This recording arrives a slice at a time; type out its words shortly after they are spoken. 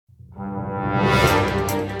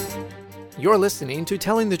You're listening to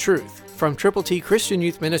Telling the Truth from Triple T Christian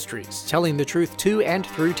Youth Ministries, telling the truth to and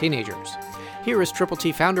through teenagers. Here is Triple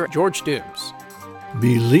T founder George Dooms.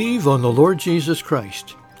 Believe on the Lord Jesus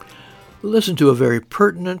Christ. Listen to a very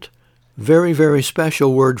pertinent, very, very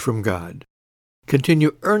special word from God.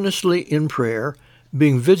 Continue earnestly in prayer,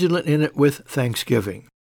 being vigilant in it with thanksgiving.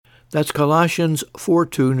 That's Colossians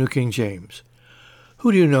 4:2, New King James.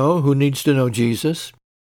 Who do you know who needs to know Jesus?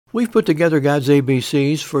 We've put together God's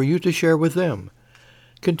ABCs for you to share with them.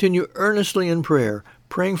 Continue earnestly in prayer,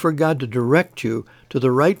 praying for God to direct you to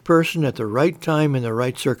the right person at the right time in the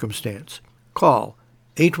right circumstance. Call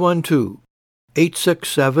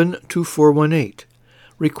 812-867-2418.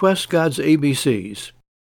 Request God's ABCs.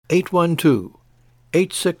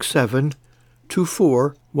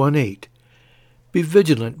 812-867-2418. Be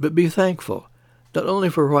vigilant, but be thankful, not only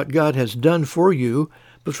for what God has done for you,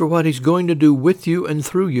 but for what He's going to do with you and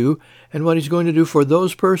through you, and what He's going to do for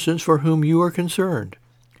those persons for whom you are concerned.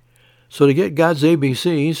 So to get God's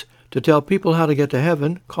ABCs, to tell people how to get to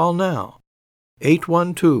heaven, call now.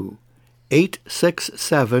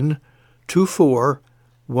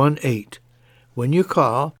 812-867-2418. When you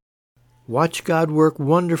call, watch God work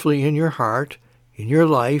wonderfully in your heart, in your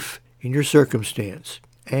life, in your circumstance,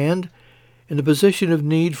 and in the position of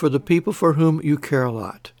need for the people for whom you care a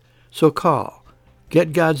lot. So call,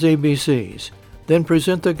 get God's ABCs, then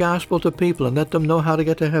present the gospel to people and let them know how to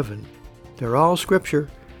get to heaven. They're all Scripture.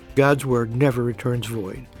 God's Word never returns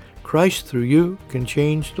void. Christ through you can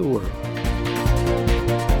change the world.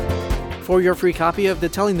 For your free copy of the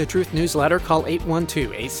Telling the Truth newsletter, call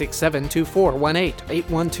 812-867-2418,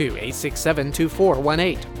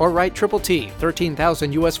 812-867-2418, or write Triple T,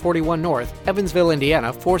 13,000 U.S. 41 North, Evansville,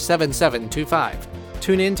 Indiana, 47725.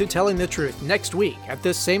 Tune in to Telling the Truth next week at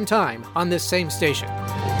this same time on this same station.